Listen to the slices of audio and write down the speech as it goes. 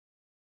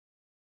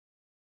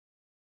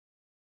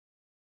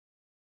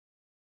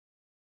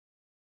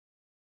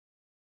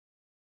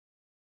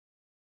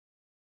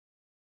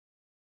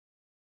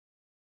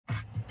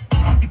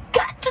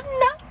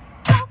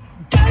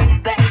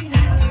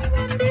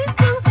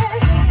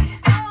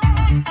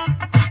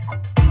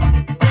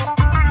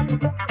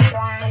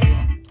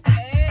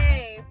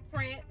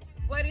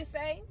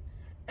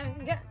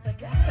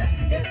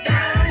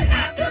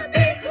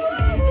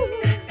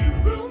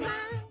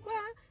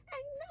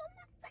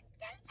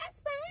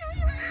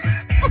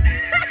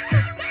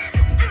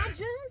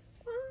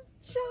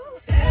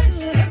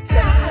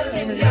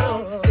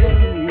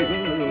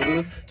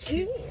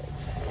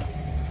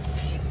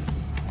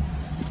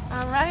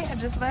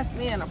just left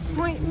me an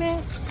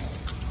appointment.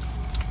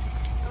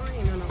 I don't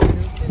even know what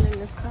I'm sitting in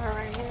this car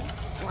right here.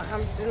 While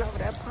I'm sitting over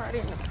that party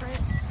in the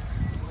print.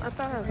 I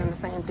thought I was in the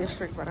same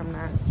district, but I'm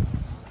not.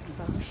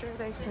 So I'm sure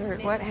they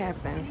heard what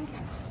happened.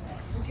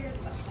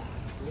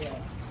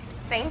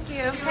 Thank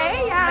you.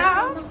 Hey,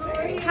 y'all.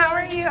 How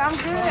are you? I'm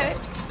good.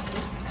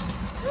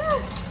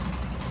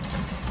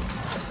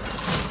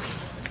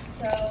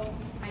 So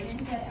I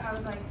didn't get, I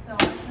was like, so I'm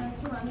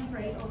supposed to run the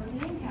freight over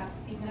the end caps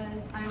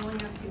because I only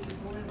have 2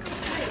 people that run the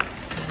freight.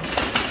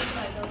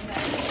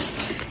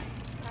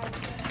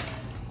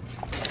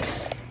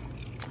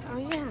 Oh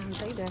yeah,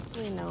 they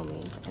definitely know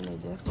me, and they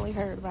definitely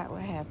heard about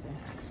what happened.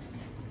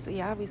 So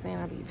y'all be saying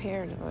I be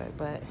paranoid,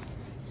 but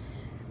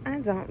I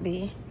don't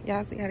be.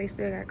 Y'all see how they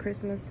still got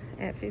Christmas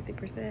at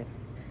 50%?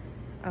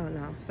 Oh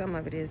no, some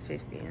of it is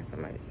 50 and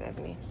some of it is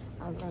 70.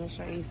 I was gonna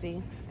show you,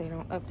 see, they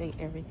don't update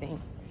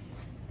everything.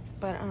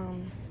 But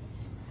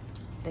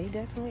they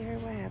definitely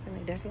heard what happened.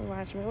 They definitely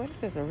watched me. What is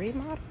this, a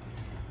remodel?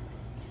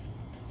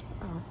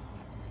 Oh,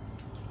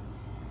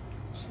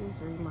 she's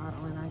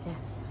remodeling, I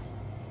guess.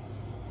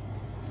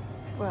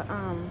 But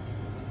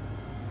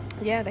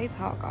yeah, they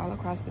talk all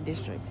across the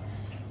districts,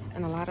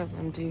 and a lot of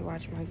them do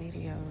watch my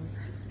videos.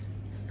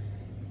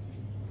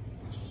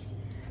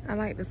 I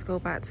like to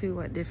scope out too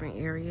what different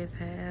areas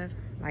have.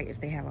 Like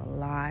if they have a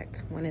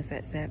lot when it's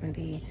at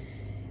 70,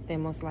 then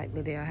most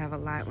likely they'll have a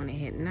lot when it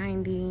hit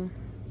 90%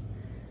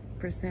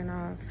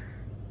 off.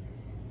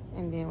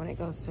 And then when it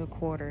goes to a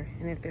quarter,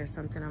 and if there's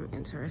something I'm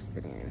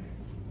interested in.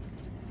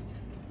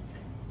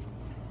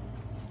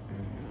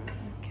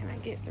 Can I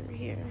get through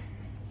here?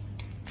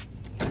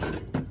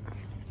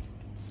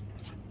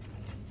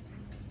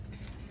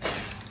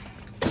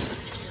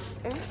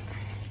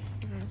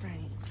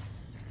 Alright.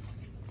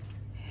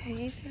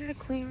 Hey, is there a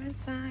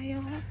clearance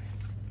aisle?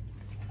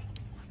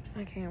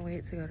 I can't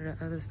wait to go to the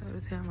other store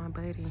to tell my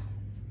buddy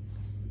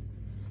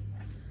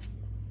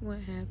what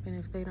happened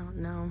if they don't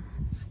know.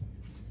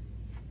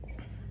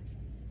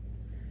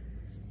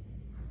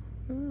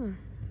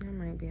 There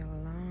might be a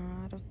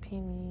lot of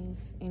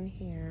pennies in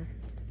here.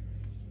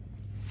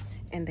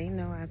 And they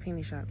know I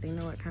penny shop. They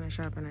know what kind of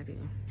shopping I do.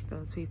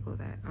 Those people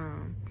that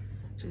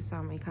just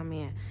saw me come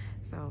in.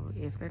 So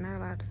if they're not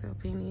allowed to sell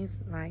pennies,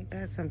 like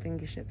that's something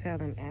you should tell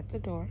them at the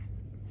door,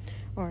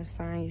 or a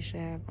sign you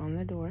should have on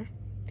the door.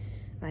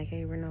 Like,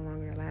 hey, we're no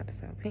longer allowed to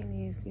sell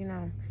pennies, you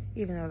know,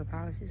 even though the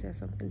policy says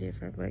something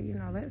different. But, you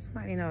know, let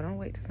somebody know. Don't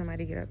wait till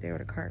somebody get up there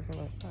with a cart full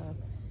of stuff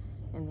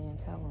and then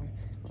tell them,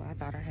 well, I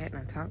thought I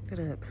hadn't talked it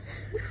up.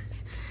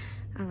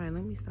 All right,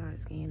 let me start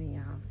scanning,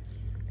 y'all.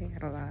 They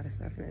got a lot of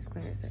stuff in this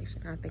clearance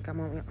section. I think I'm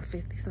only on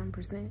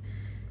 50-some%.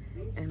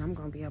 And I'm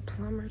going to be a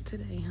plumber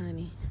today,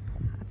 honey.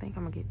 I think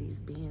I'm going to get these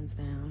bins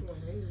down.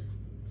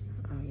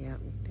 Oh, yeah,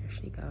 there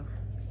she go.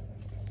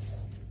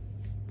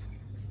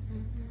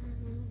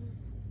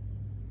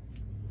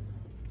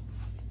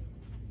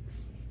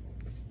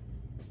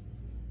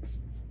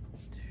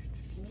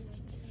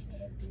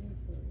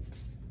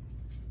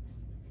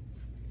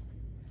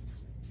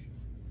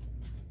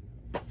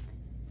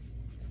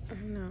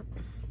 No,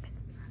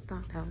 I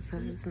thought that was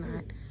her. It's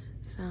not.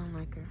 Sound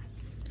like her.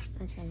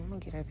 Okay, I'm gonna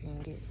get up here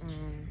and get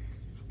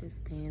this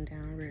bin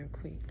down real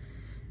quick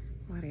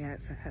while they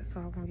outside, so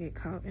I won't get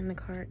caught in the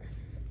cart.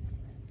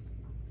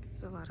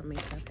 There's a lot of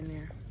makeup in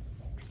there,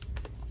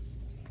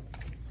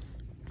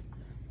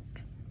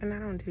 and I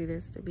don't do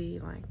this to be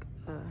like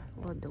a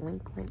little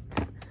delinquent.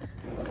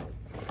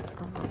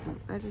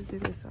 I just do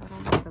this so I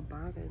don't have to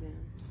bother them.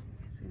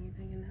 Is there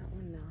anything in that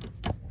one? No.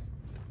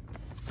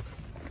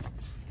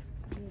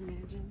 Can you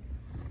imagine?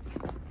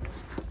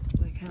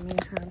 Like how many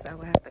times I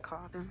would have to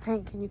call them.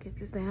 Hey, can you get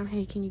this down?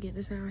 Hey, can you get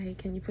this down? Hey,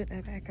 can you put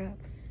that back up?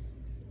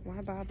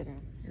 Why bother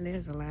them? And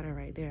there's a ladder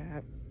right there.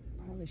 I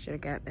probably should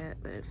have got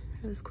that, but it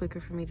was quicker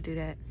for me to do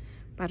that.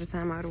 By the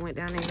time I would have went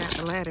down there and got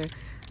the ladder,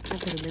 I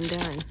could have been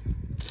done.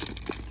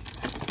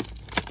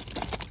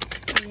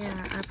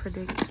 Yeah, I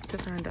predict to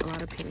find a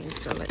lot of pennies,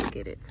 so let's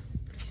get it.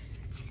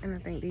 And I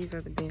think these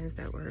are the bins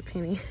that were a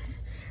penny.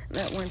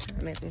 That one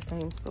time at the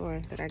same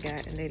store that I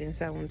got, and they didn't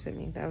sell them to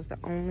me. That was the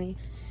only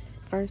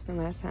first and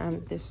last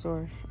time this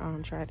store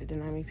tried to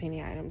deny me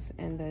penny items,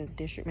 and the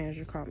district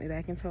manager called me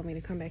back and told me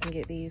to come back and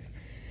get these.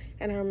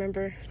 And I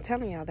remember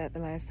telling y'all that the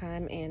last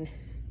time, and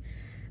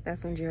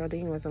that's when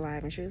Geraldine was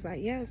alive, and she was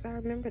like, yes, I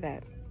remember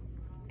that.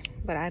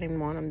 But I didn't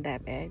want them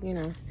that bad, you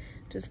know,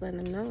 just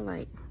letting them know,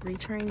 like,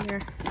 retrain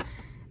your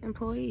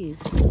employees.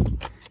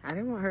 I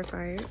didn't want her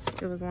fired.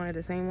 It was one of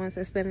the same ones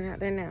that's standing out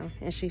there now,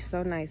 and she's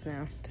so nice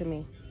now to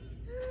me.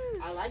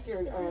 I like your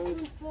oh,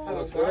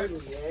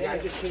 good. Yeah, I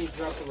just changed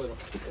it up a little.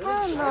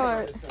 Oh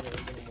Lord,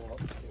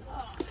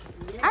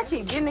 I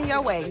keep getting in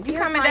your way. You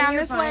coming down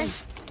this way?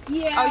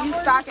 Yeah. Oh, you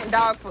stocking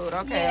dog food?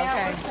 Okay, yeah,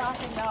 okay. We're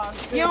stocking dog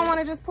food. You don't want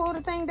to just pull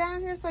the thing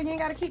down here so you ain't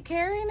got to keep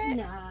carrying it?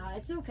 Nah,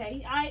 it's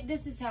okay.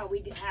 This is how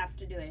we have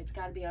to do it. It's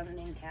got to be on an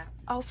end cap.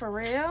 Oh, for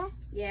real?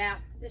 Yeah,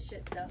 this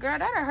shit sucks. Girl,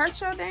 that'll hurt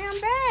your damn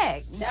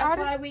back. That's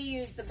why we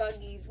use the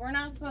buggies. We're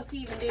not supposed to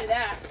even do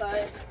that,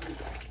 but...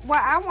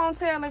 Well, I won't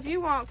tell if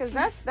you won't, because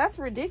that's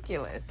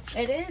ridiculous.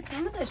 It is.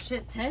 Some of this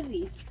shit's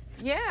heavy.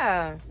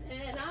 Yeah.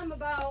 And I'm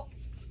about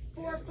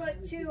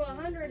 4'2",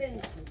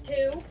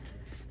 102.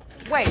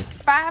 Wait,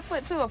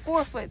 5'2"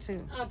 or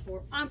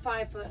 4'2"? I'm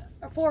 5 foot,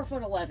 or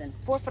 4'11".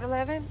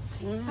 4'11"?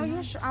 Mm-hmm. So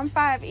you're I'm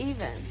 5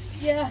 even.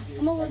 Yeah,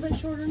 I'm a little bit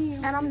shorter than you.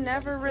 And I'm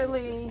never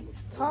really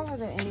taller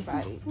than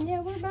anybody. Yeah,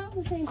 we're about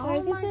the same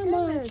size. Oh my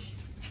goodness.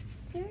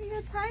 Much.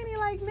 You're tiny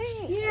like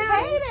me.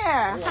 Yeah. Hey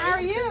there. How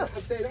are you?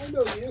 I'm saying I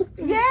know you.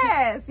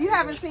 Yes. You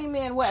haven't seen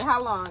me in what?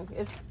 How long?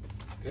 It's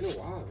been a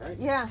while, right?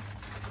 Yeah.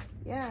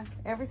 Yeah.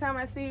 Every time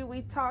I see you,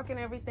 we talk and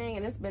everything,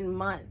 and it's been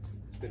months.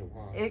 Been a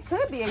while. It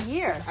could be a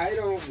year. I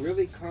don't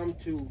really come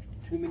to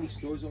too many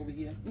stores over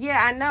here.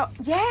 Yeah, I know.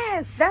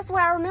 Yes, that's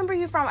where I remember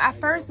you from. I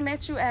first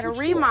met you at a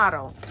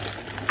remodel.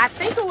 I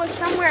think it was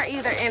somewhere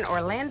either in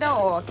Orlando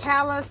or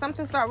Ocala.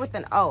 Something start with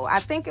an O. I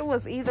think it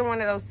was either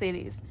one of those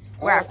cities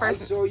where I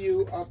saw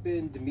you up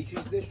in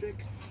Dimitri's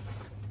district.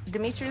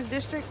 Dimitri's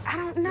district? I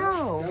don't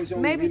know. That was the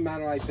only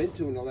remodel I've been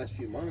to in the last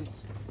few months.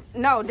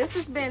 No, this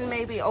has been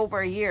maybe over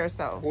a year or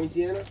so.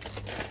 Poinciana?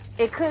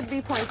 It could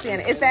be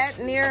Poinciana. Is that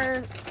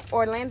near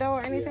Orlando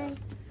or anything?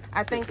 Yeah.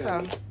 I think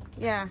so.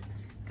 Yeah.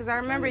 Because I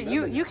remember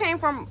you came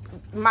from,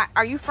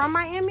 are you from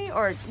Miami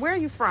or where are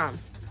you from?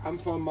 I'm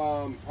from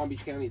Palm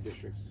Beach County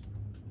districts.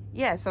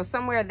 Yeah, so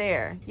somewhere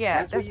there.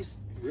 Yeah. That's where you,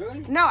 really?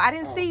 No, I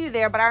didn't see you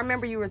there, but I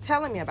remember you were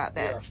telling me about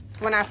that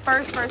when I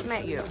first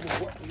met you.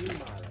 What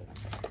remodel?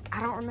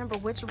 I don't remember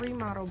which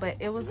remodel, but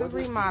it was a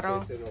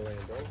remodel.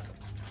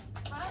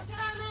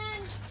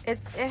 It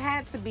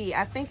had to be.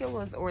 I think it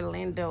was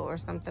Orlando or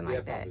something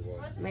like that.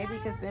 Maybe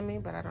Kissimmee,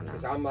 but I don't know.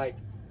 Because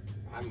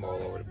I'm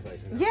all over the place.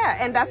 Yeah,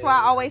 and that's why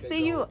I always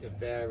see you.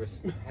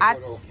 I go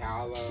to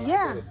Ocala,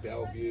 yeah. I go to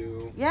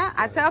Bellevue. Yeah,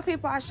 I tell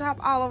people I shop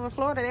all over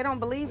Florida. They don't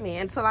believe me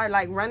until I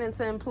like run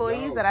into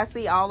employees that I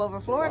see all over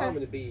Florida. I'm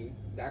going to be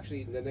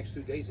actually the next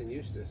 2 days in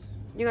Eustis.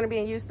 You're going to be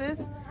in Eustis?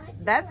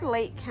 That's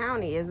Lake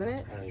County, isn't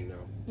it? I don't even know.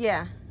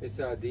 Yeah. It's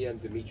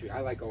DM Dimitri.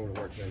 I like going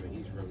to work with him, and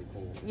he's really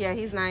cool. Yeah,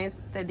 he's nice.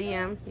 The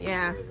DM.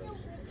 Yeah.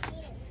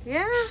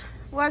 Yeah.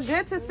 Well,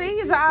 good to see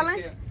you,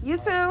 darling. You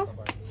too.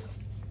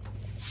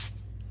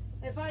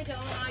 If I don't,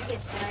 I get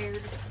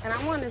tired. And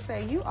I want to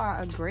say you are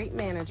a great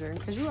manager,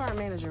 because you are a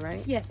manager,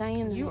 right? Yes, I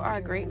am. You are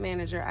a great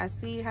manager. I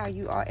see how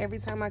you are every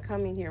time I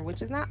come in here,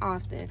 which is not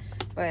often,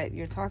 but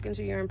you're talking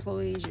to your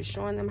employees, you're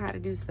showing them how to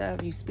do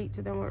stuff, you speak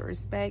to them with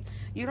respect.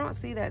 You don't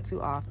see that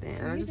too often.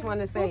 And I just want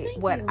to say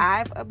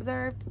I've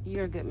observed,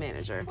 you're a good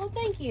manager. Well,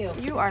 thank you.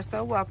 You are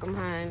so welcome,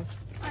 hon.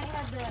 I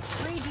had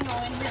the regional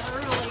in here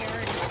earlier,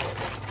 and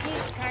he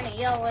was kind of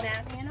yelling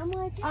at me, and I'm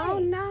like, hey, oh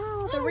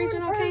no, the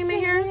regional came in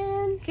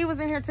here? He was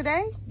in here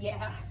today?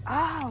 Yeah.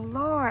 Oh,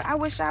 Lord. I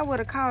wish I would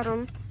have called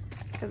him,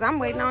 because I'm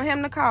waiting on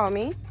him to call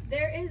me.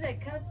 There is a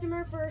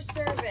customer first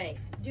survey.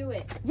 Do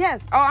it. Yes.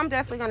 Oh, I'm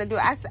definitely going to do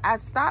it.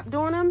 I've stopped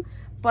doing them,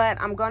 but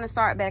I'm going to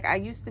start back. I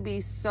used to be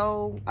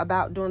so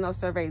about doing those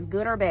surveys,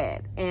 good or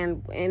bad.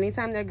 And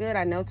anytime they're good,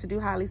 I know to do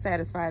highly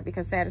satisfied,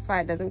 because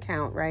satisfied doesn't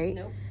count, right?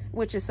 Nope.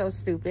 Which is so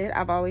stupid.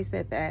 I've always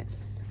said that.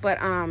 But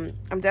I'm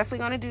definitely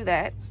going to do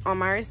that on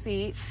my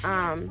receipt.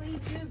 Yes, please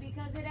do,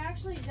 because it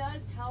actually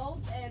does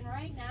help. And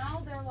right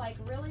now, they're like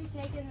really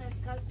taking this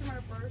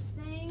customer first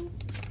thing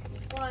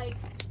like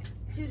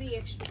to the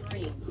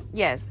extreme.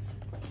 Yes.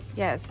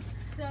 Yes.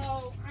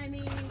 So, I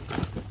mean,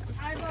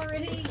 I've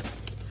already,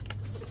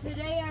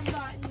 today I've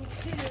gotten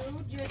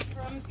 2 just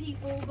from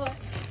people, but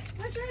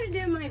I try to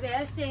do my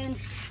best, and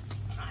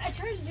I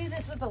try to do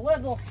this with a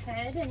level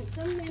head, and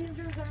some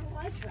managers aren't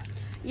like that.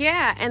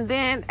 Yeah, and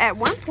then at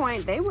one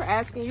point, they were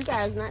asking you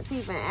guys not to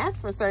even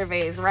ask for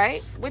surveys,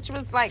 right? Which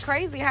was like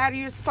crazy. How are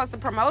you supposed to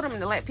promote them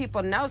to let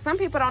people know? Some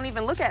people don't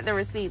even look at the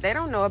receipt. They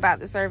don't know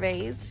about the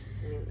surveys.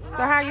 So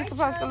how are you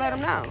supposed to let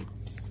them know?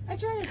 I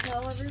try to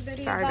tell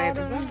everybody about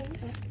them.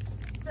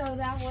 So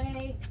that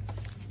way,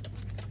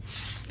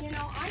 you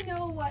know, I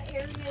know what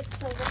areas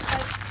to look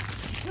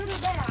like, good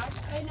or bad.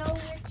 I know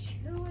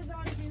who is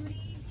on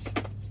duty,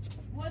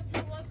 what to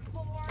look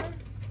for,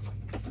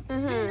 you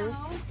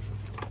know.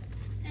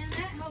 And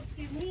that helps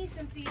give me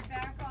some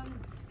feedback on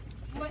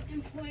what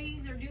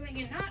employees are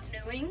doing and not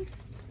doing.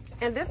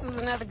 And this is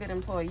another good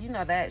employee. You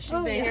know that. She's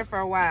been here for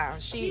a while.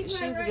 She's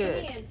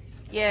good. Hand.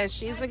 Yeah,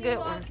 she's a good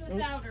one.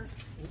 Without her.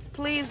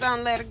 Please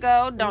don't let her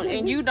go.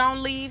 And you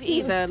don't leave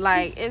either.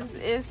 Like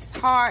it's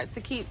hard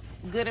to keep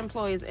good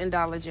employees in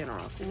Dollar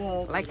General.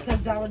 Well, like because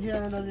Dollar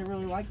General doesn't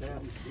really like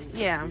them.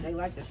 Yeah. They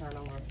like the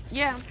turnover.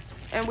 Yeah.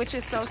 And which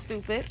is so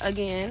stupid.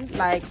 Again,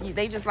 like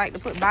they just like to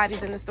put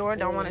bodies in the store.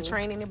 Don't want to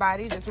train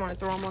anybody. Just want to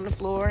throw them on the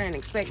floor and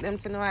expect them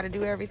to know how to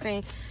do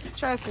everything.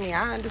 Trust me,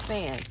 I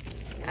understand.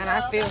 And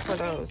I feel for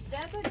those.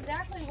 That's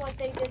exactly what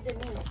they did to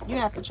me. You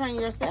have to train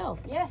yourself.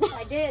 Yes,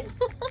 I did.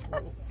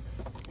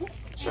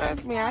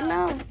 Trust me, I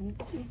know.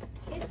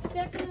 It's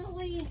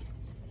definitely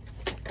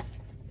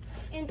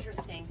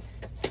interesting.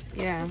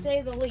 Yeah. To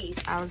say the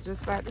least. I was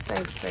just about to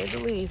say the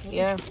least.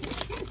 Yeah.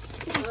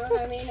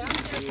 I mean, I'm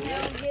just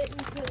now getting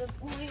to the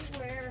point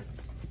where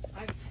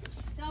I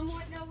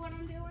somewhat know what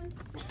I'm doing.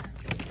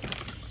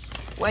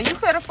 Well, you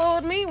could have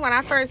fooled me when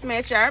I first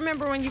met you. I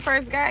remember when you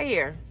first got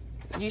here.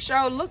 You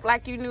sure looked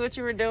like you knew what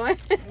you were doing.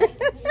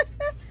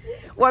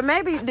 Well,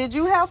 maybe, did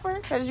you help her?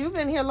 Because you've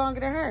been here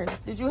longer than her.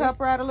 Did you help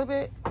her out a little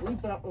bit? We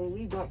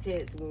bumped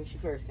heads when she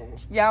first came.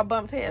 Y'all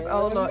bumped heads.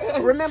 Oh, Lord.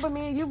 Remember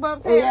me and you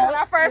bumped heads when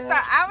I first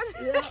started? I was...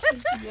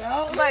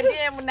 But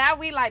then now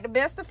we like the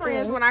best of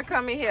friends when I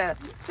come in here.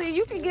 See,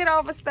 you can get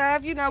over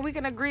stuff. You know, we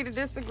can agree to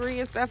disagree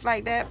and stuff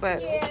like that.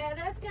 But yeah,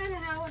 that's kind of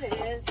how it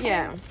is.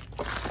 Yeah.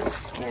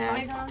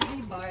 Bygones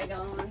be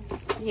bygones.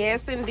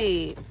 Yes,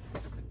 indeed.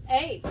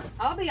 Hey,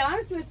 I'll be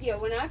honest with you.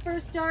 When I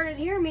first started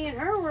here, me and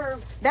her were...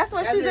 That's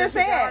what she just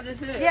said.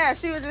 Yeah,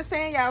 she was just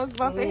saying y'all was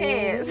bumping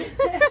heads.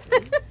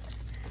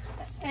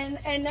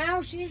 And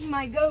now she's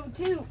my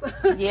go-to.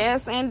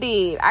 Yes,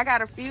 indeed. I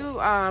got a few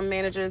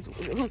managers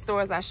whose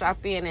stores I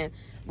shop in, and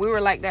we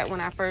were like that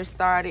when I first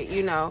started,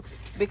 you know,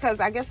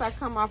 because I guess I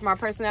come off my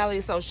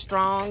personality so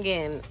strong,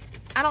 and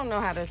I don't know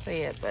how to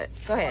say it, but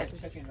go ahead.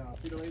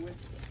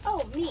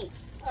 Oh, me.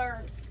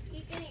 Or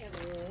any of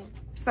them.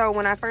 So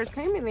when I first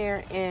came in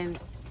there, and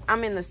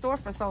I'm in the store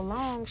for so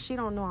long, she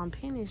don't know I'm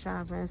penny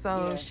shopping.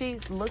 So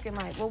she's looking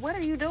like, well, what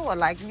are you doing?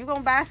 Like, you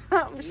gonna buy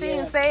something? She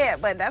didn't say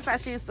it, but that's how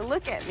she used to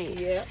look at me.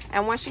 Yeah.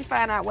 And once she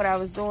found out what I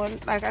was doing,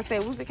 like I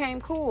said, we became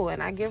cool,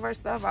 and I give her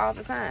stuff all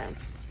the time.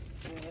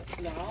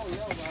 No, I don't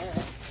know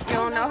her. You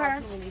don't know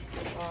her? Penny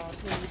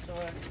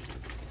stores.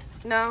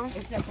 No?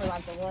 Except for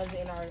like the ones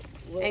in our...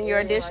 In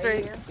your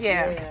district? Right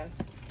Yeah.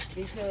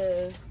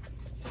 Because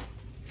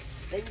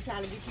they be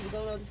trying to get you to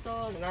go to the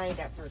stores, and I ain't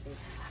that person.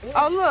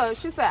 Oh, look,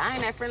 she said I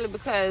ain't that friendly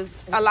because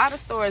a lot of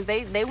stores,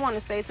 they want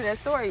to stay to that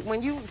store.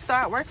 When you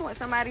start working with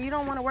somebody, you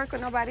don't want to work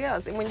with nobody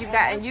else. And when you've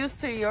gotten used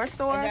to your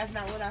store... And that's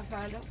not what I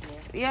signed up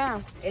for.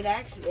 Yeah. It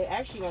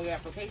actually on your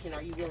application,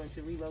 are you willing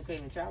to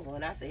relocate and travel?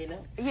 And I say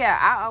no. Yeah,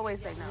 I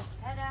always say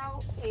no. Head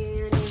out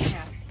and...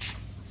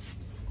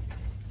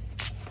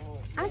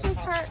 I just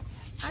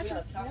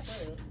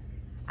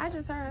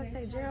heard her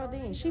say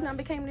Geraldine. She done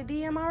became the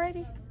DM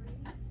already?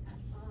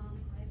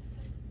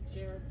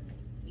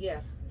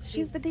 Yeah.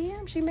 She's the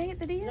DM? She made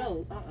the DM?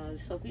 No,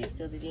 Sophia's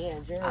still the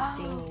DM.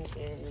 Geraldine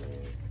is...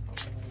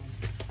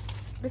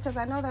 Because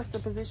I know that's the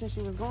position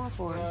she was going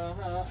for.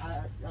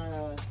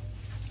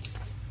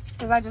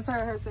 Because I just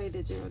heard her say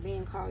that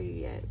Geraldine call you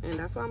yet. And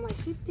that's why I'm like,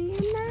 she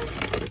DM now? No,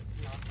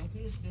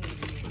 Sophia's still the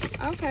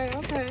DM. Okay.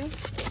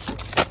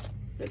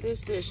 For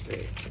this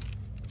district.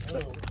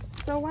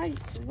 So why,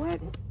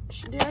 what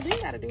Geraldine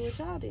got to do with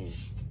y'all then?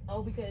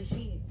 Oh, because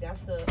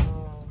that's the,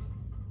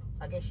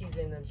 I guess she's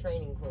in the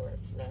training for it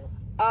now.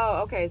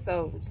 Oh, okay.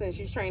 So since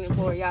she's training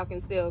for it, y'all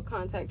can still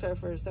contact her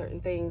for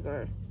certain things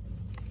or...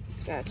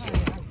 Gotcha.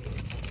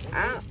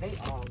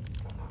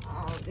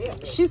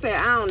 She said,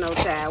 I don't know,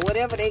 child.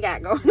 Whatever they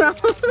got going on.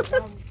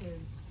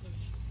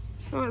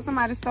 So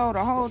somebody stole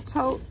the whole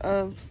tote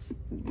of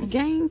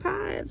game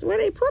pods. Where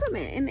they put them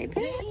at? In their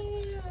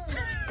pants?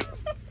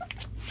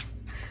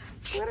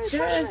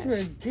 That's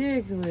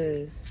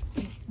ridiculous.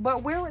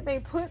 But where would they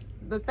put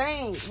the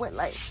thing? What,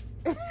 like...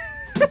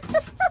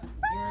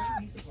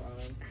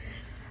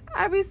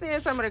 I be seeing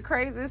some of the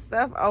craziest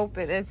stuff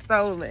open and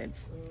stolen.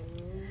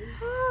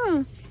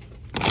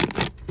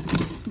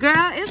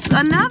 Girl, it's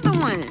another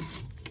one.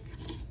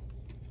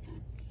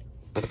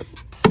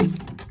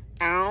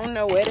 I don't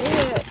know where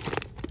they at.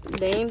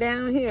 They ain't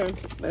down here,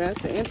 but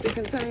that's an empty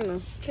container.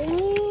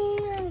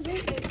 Damn,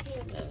 this is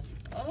getting us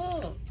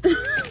up.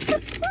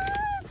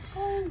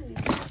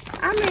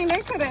 I mean,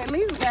 they could have at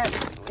least got,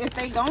 if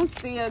they gon'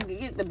 still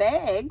get the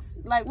bags,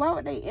 like, why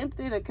would they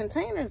empty the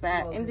containers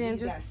out and then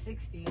just... got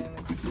 60 of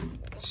them.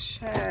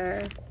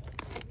 Sure.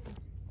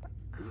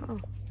 Oh.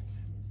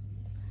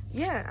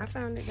 Yeah, I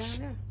found it down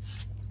there.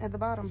 At the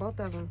bottom, both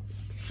of them.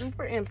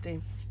 Super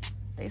empty.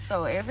 They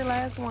stole every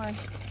last one.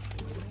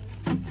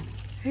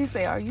 He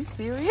said, are you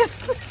serious?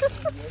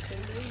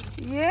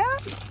 Yeah.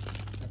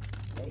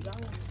 They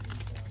gone.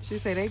 She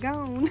said, they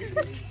gone.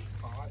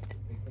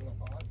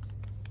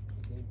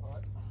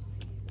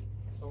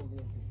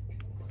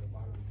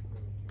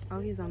 Oh,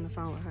 he's on the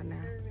phone with her now.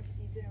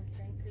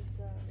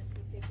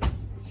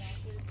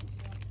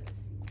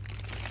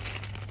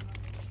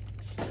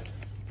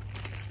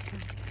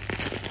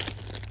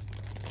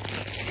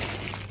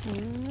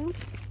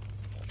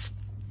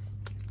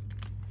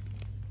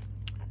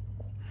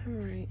 All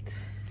right.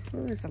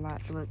 Oh, it's a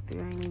lot to look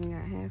through. I ain't even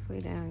got halfway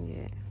down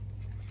yet.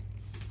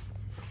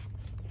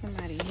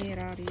 Somebody hid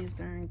all these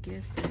darn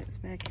gift sets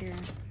back here.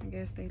 I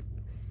guess they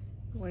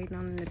waiting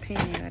on them to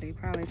penny, or they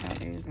probably thought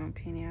they was gonna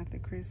penny after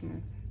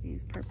Christmas.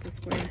 These purple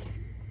square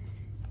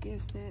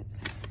gift sets.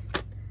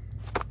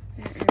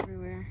 They're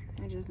everywhere.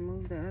 I just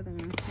moved the other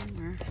one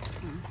somewhere.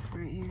 Oh,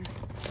 right here.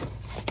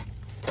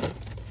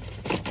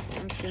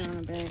 I'm sitting on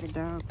a bag of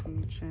dog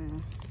food,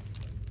 child.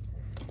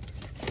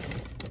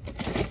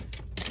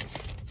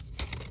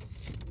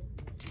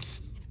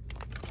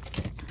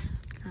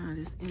 God,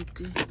 it's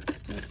empty.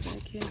 That's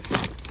back here.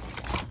 That's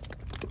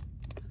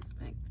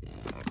back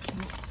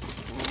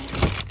there.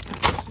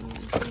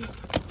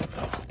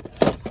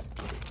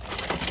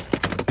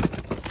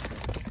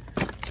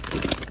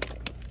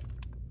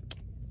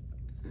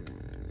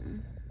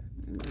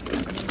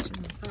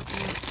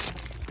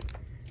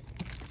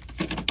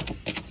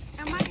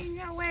 Am I in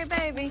your way,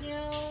 baby?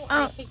 No,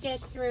 I could get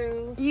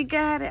through. You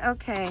got it?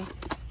 Okay.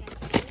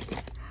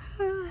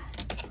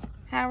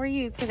 How are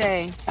you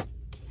today?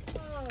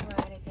 All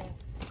right, I guess.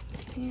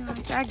 Yeah,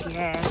 I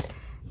guess.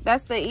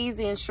 That's the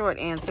easy and short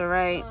answer,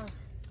 right?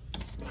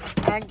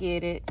 I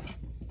get it.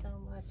 So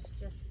much.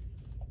 Just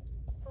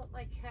put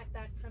my cat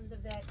back from the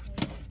vet.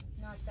 And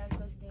not that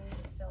good news.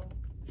 So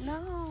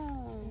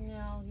No.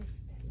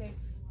 they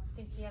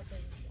think he has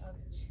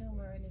a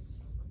tumor in his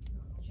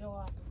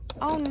jaw.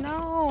 Oh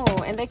no.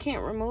 And they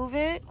can't remove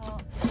it? Oh,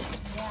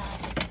 yeah.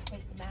 They can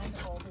take the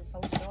mandible, this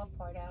whole jaw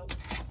part out.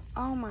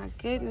 Oh my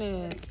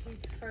goodness.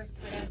 First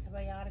with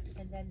antibiotics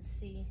and then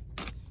see.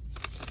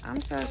 I'm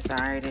so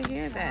sorry to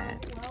hear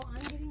that. Well,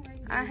 I'm getting ready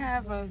to I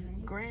have a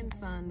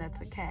grandson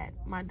that's a cat.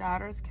 My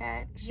daughter's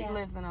cat. She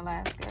lives in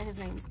Alaska. His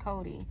name is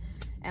Cody.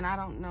 And I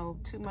don't know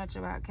too much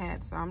about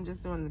cats, so I'm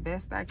just doing the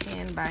best I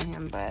can by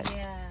him. But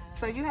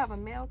so you have a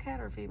male cat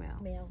or female?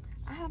 Male.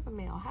 I have a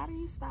male. How do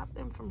you stop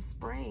them from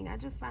spraying? I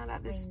just found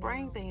out this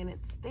spraying thing and it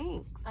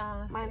stinks.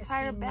 My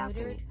entire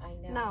balcony. I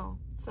know. No.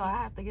 So I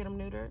have to get them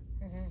neutered?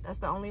 That's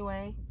the only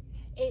way?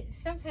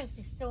 Sometimes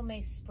they still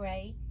may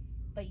spray,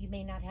 but you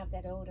may not have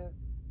that odor.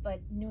 But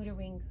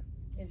neutering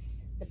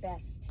is the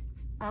best.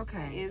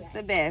 Okay, it's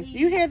the best.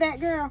 You hear that,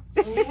 girl?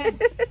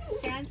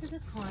 Stands in the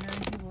corner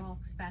and he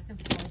walks back and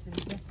forth. And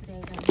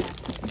yesterday,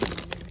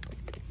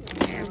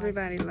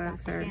 everybody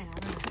loves her.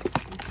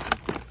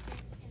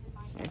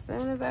 As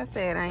soon as I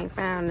said I ain't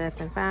found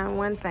nothing, found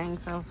one thing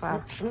so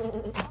far.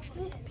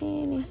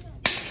 Penny.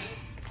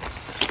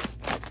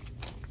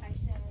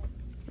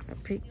 I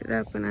picked it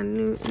up and I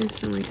knew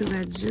instantly because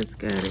I just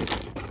got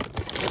it.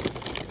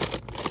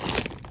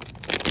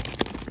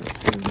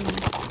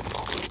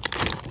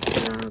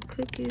 All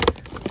cookies.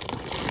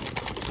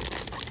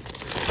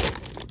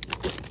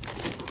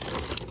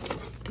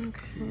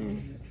 Okay.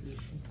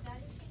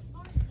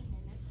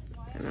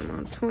 And I'm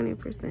on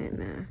 20%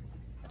 now.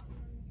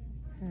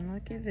 And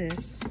look at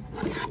this.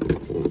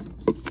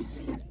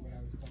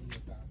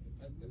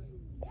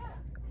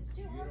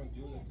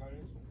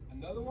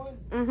 Another one?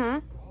 Mm-hmm.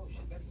 Oh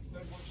shit, that's the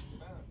third one she's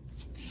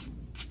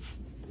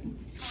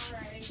found.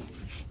 Alright.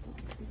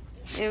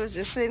 It was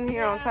just sitting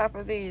here on top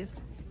of these.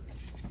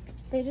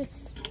 They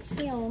just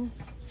steal them.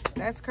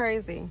 That's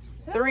crazy.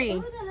 3.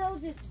 Who the hell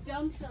just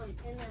dumps them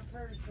in their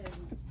person?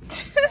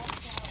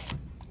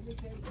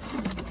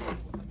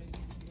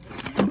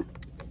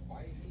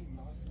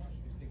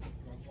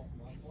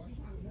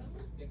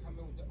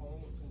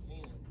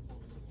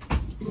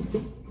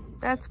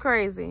 That's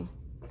crazy.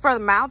 For the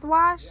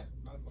mouthwash? Yeah,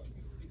 mouthwash.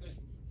 Because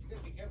you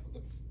gotta be careful.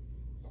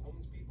 The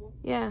homeless people,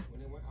 Yeah.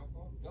 when they want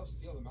alcohol, they'll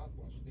steal the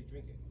mouthwash. They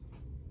drink it.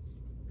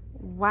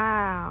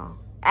 Wow.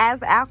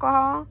 As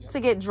alcohol to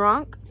get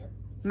drunk? Yep.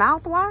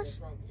 Mouthwash?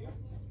 Drunk, yep.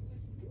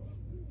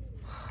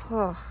 Oh.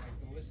 Like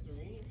the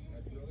Listerine,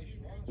 that's really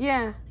strong.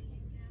 Yeah.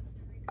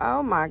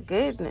 Oh my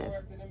goodness. I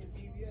worked in them at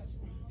CVS.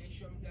 They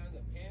shoved them down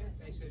the pants.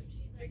 I said,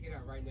 take it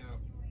out right now.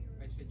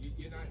 I said,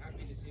 you're not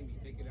happy to see me.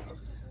 Take it out.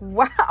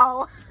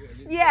 Wow.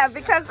 Yeah,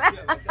 because Yeah,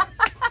 like that.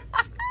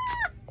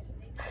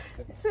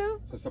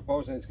 Two. So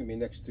supposing it's gonna be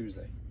next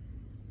Tuesday.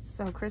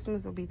 So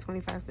Christmas will be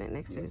 25%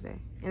 next Tuesday,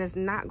 and it's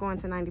not going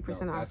to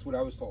 90% No, off. that's what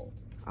I was told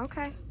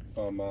Okay.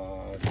 from the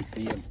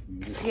DM. From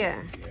this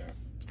Yeah. week. Yeah.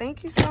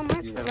 Thank you so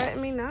much for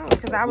letting me know,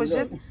 because I was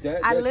just,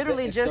 I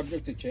literally it's just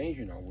subject to change,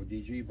 you know, with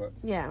DG, but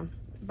yeah.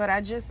 But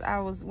I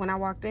was when I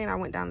walked in, I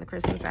went down the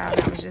Christmas aisle,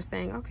 and I was just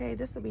saying, okay,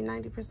 this will be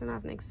 90%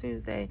 off next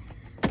Tuesday.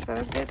 So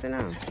that's good to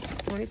know.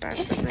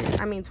 25%.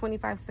 I mean,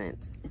 25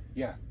 cents.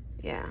 yeah.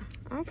 Yeah.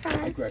 I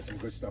Okay. grabbed some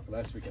good stuff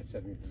last week at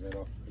 70%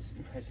 off.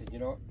 I said, you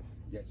know what?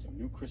 Get some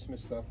new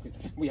Christmas stuff.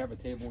 We have a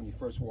table when you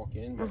first walk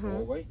in, the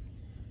hallway.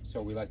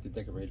 So we like to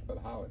decorate it for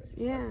the holidays.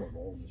 Yeah. I bought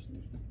all this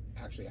new.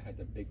 Actually, I had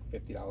the big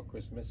 $50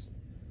 Christmas.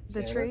 The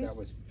Santa. tree? That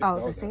was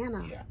The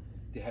Santa. Yeah.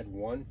 They had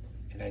one,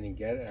 and I didn't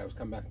get it. I was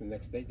coming back the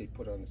next day. They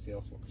put it on the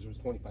sales floor because it was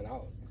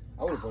 $25.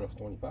 I would have bought it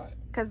for $25.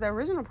 Because the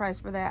original price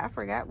for that, I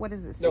forgot, what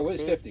is it, 60? No, it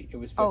was 50. It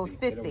was 50. Oh, And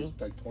 50. it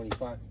was like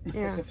 25.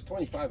 Yeah. I said, for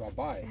 25, I'll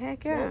buy it.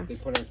 Heck Well, yeah. they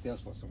put it on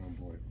sales floor. Someone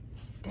bought it.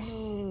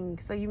 Dang.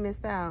 So you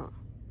missed out.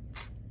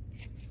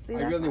 See, I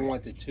that's really why.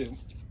 wanted to.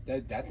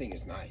 That thing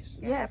is nice.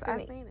 Yes,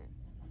 I've seen it.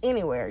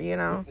 Anywhere, you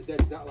know.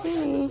 That's not like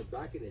I lived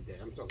back in the day.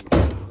 I'm talking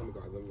about a time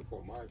ago. I lived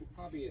before March.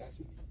 Probably at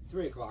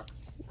 3 o'clock.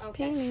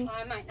 Okay. Penny.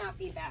 I might not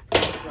be back.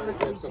 Trying to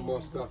grab some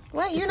more stuff.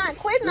 Wait, you're not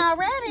quitting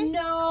already?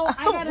 No,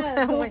 I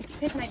gotta go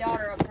pick my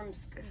daughter up from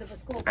the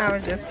school. I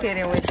was just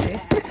kidding with you.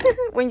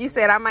 When you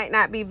said I might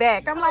not be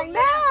back, I'm like, no.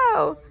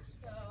 So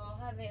I'll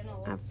have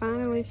Anna. I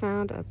finally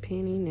found a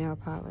penny nail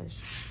polish.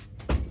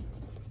 That's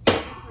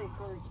my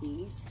car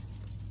keys.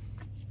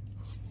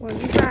 Well,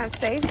 you guys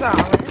stay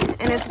darling,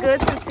 and it's good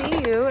to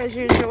see you as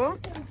usual.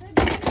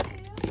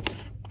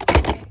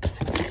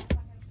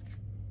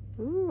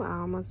 Ooh, I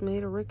almost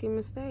made a rookie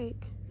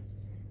mistake.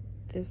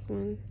 This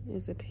one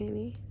is a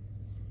penny.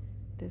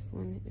 This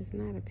one is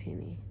not a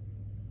penny.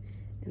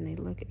 And they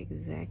look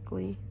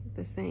exactly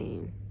the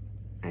same.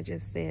 I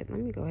just said, let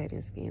me go ahead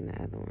and scan the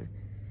other one.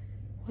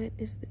 What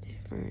is the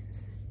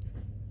difference?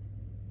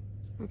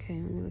 Okay,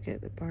 let me look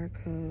at the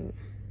barcode.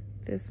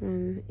 This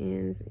one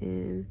ends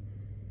in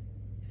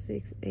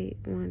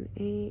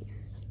 6818.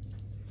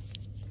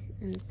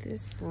 And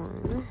this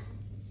one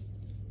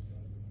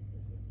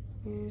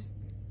ends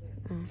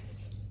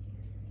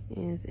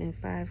in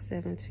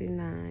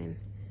 5729.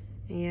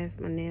 And yes,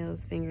 my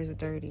nails, fingers are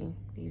dirty.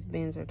 These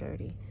bins are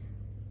dirty.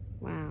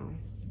 Wow.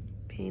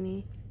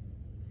 Penny.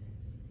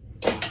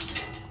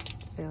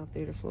 Fell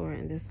through the floor,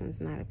 and this one's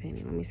not a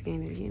penny. Let me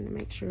scan it again to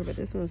make sure. But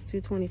this one's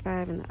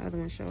 225, and the other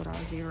one showed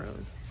all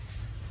zeros.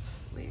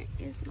 Where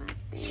is my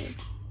pen?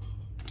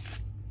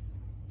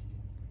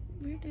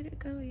 Where did it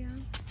go, y'all?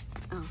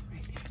 Oh,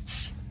 right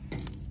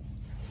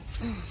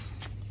there.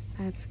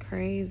 That's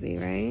crazy,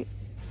 right?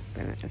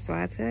 But that's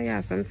why I tell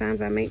y'all,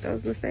 sometimes I make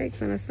those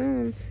mistakes and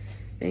assume,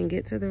 then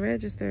get to the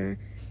register.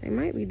 They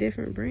might be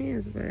different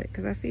brands, but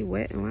because I see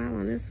Wet n Wild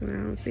on this one, I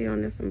don't see it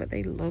on this one, but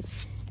they look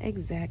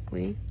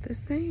exactly the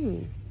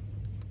same.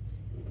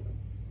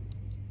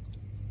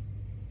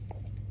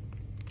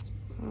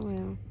 Oh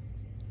well.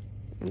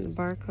 And the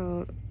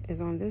barcode is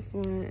on this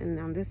one, and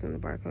on this one the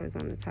barcode is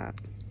on the top.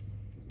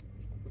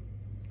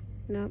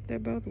 Nope, they're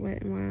both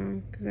Wet n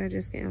Wild, because I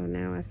just, oh,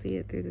 now I see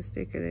it through the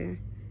sticker there.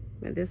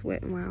 But this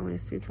Wet n Wild one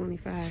is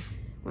 $2.25.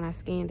 When I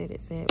scanned it,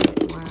 it said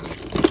Wet n Wild.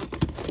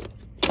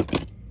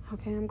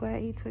 Okay, I'm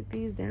glad he took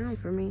these down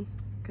for me,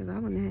 because I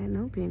wouldn't have had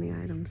no penny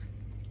items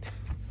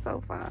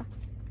so far.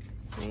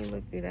 I ain't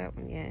looked through that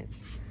one yet.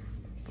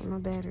 But my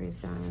battery's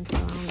dying, so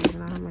I don't even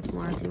know how much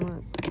more I can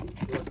look.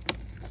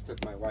 I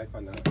took my wife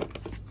on the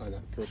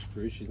first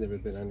cruise. She's never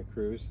been on a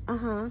cruise.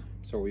 Uh-huh.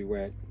 So we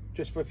went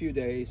just for a few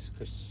days,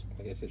 because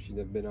like I said, she's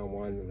never been on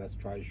one, and let's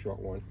try a short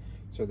one.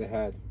 So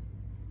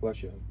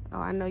bless you. Oh,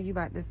 I know you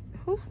about this.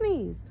 Who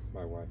sneezed?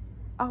 My wife.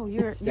 Oh,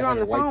 you're on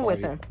the phone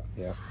with her.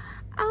 Yeah.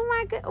 Oh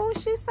my god! Oh,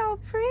 she's so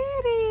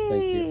pretty.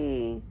 Thank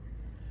you.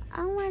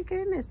 Oh my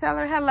goodness! Tell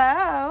her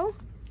hello.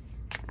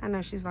 I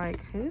know she's like,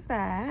 who's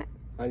that?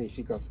 Honey,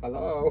 she goes,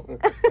 hello.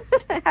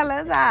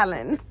 Hello,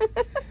 darling.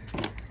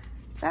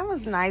 That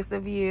was nice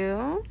of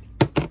you.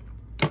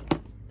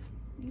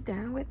 You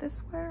down with the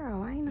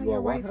swirl? I didn't know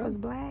your wife was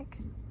black.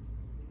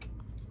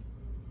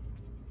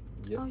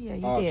 Yep. Oh yeah,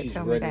 you did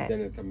tell me that. She's redder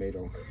than a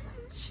tomato.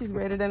 She's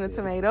redder than a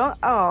tomato.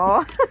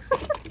 Oh,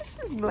 she's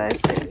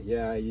blushing.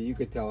 Yeah, you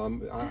could tell.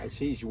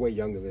 She's way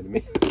younger than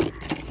me.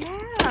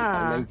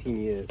 Yeah.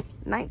 19 years.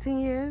 19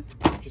 years?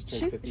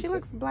 She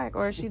looks black,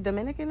 or is she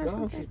Dominican or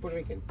something? No, she's Puerto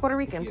Rican. Puerto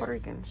Rican, yeah. Puerto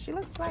Rican. She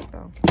looks black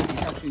though.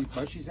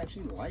 She's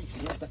actually light.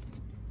 She's not that...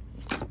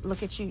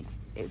 Look at you.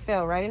 It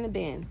fell right in the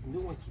bin. New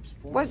one keeps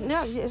falling. What?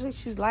 No,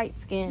 she's light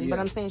skinned, yeah. But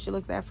I'm saying she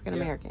looks African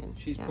American.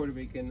 Yeah. She's Puerto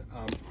Rican.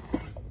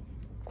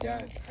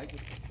 Yeah, I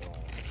just...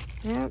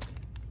 Yep.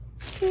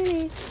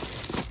 Kitty.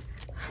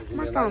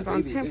 My phone's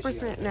on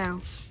 10%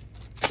 now.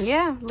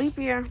 Yeah, leap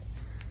year.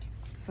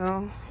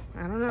 So,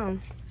 I don't know.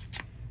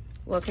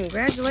 Well,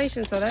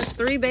 congratulations. So that's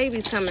 3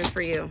 babies coming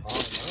for you.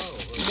 Oh,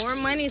 no. More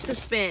money to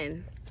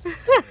spend. I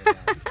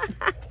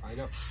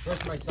know.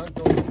 First, my son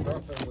thought his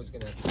girlfriend was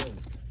going to have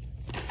twins.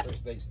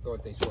 First, they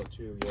thought they saw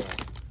 2, yeah.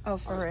 Oh,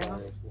 for real?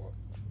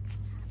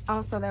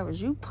 Oh, so that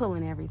was you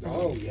pulling everything.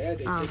 Oh, yeah.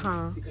 They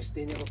said, because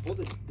they never pulled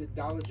it. The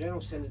Dollar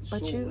General sent it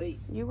but so late.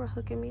 You were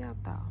hooking me up,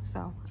 though.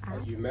 So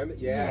you remember?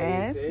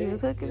 Yeah. Yes, you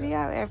was hooking me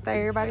up after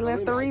everybody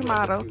left the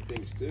remodel.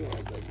 Things too. I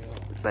was like, no.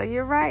 So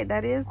you're right.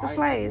 That is the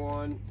place.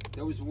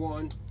 There was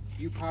one.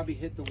 You probably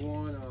hit the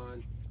one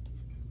on.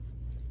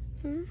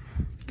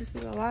 This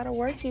is a lot of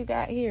work you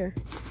got here.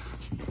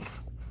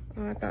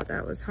 Oh, I thought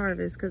that was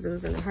Harvest because it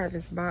was in the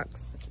Harvest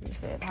box. You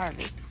said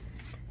Harvest.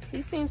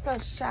 You seem so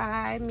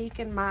shy, meek,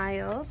 and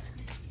mild.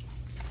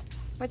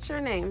 What's your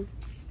name?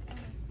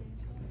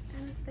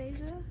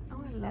 Anastasia.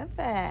 Oh, I love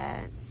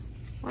that.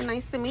 Well,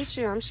 nice to meet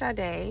you. I'm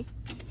Sade.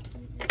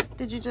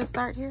 Did you just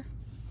start here?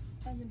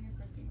 I've been here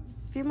for a few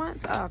months. A few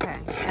months? Oh,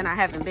 okay. And I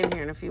haven't been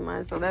here in a few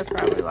months, so that's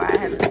probably why I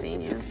haven't seen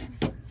you.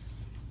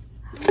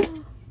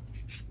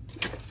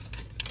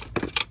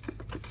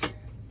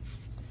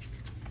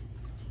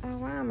 Oh,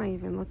 why am I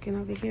even looking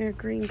over here?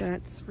 Green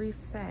Dots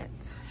Reset.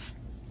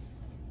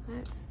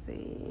 Let's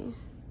see.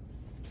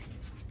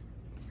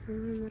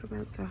 What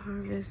about the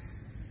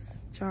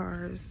Harvest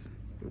jars?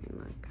 Let me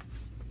look.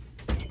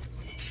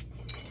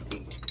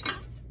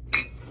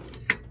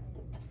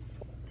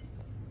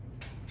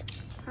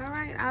 All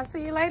right, I'll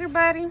see you later,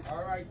 buddy.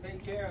 All right,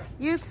 take care.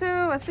 You too.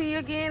 I'll see you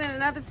again in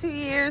another 2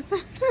 years.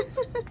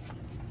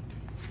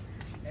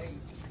 Hey.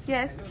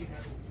 Yes. I know you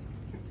haven't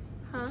seen.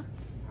 Huh?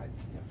 I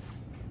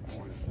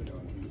want to put it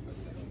on mute for a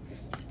second.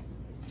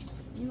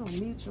 You gonna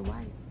mute your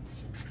wife?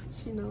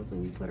 She knows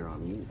when you put her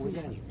on mute. We're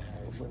not even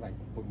married.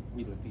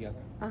 We live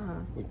together.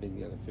 We've been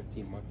together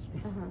 15 months.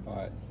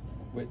 But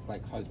it's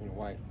like husband and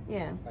wife.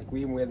 Yeah. Like we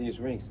even wear these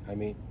rings. I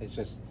mean, it's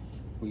just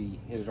We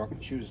hit it off.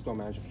 She was a store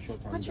manager for a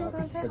short time. What you were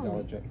gonna tell me?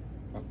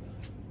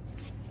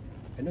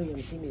 I know you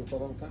haven't seen me for a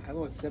long time. I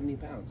lost 70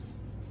 pounds.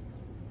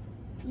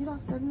 You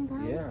lost 70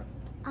 pounds? Yeah.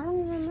 I don't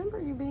even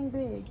remember you being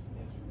big.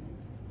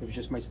 It was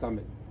just my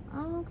stomach.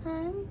 Oh,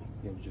 okay.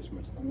 Yeah, it was just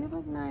my stomach. You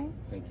look nice.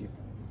 Thank you.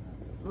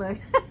 Look.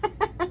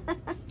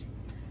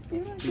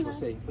 You look People nice.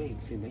 say, wait,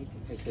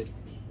 I said,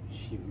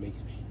 she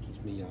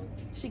keeps me young.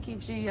 She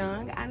keeps you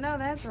young. I know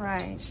that's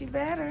right. She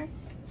better.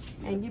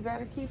 And you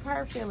better keep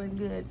her feeling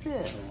good, too.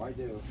 Oh, I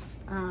do.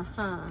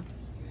 Uh-huh.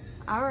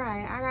 All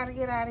right. I got to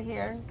get out of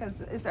here because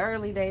it's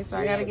early day, so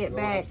I got to get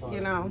back, you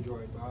know.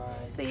 Enjoy. Bye.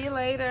 See you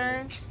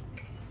later.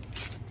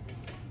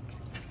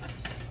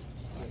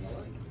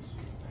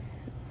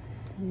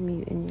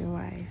 Muting your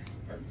wife.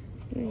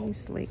 You ain't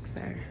slick,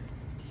 sir.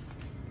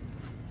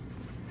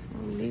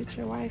 Don't mute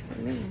your wife for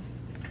me.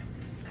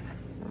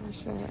 I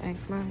should have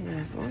asked my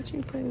husband, what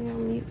you putting me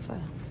on mute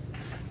for?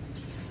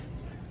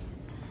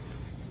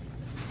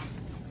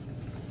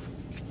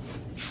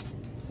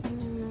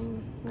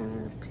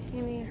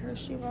 Penny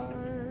Hershey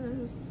bar.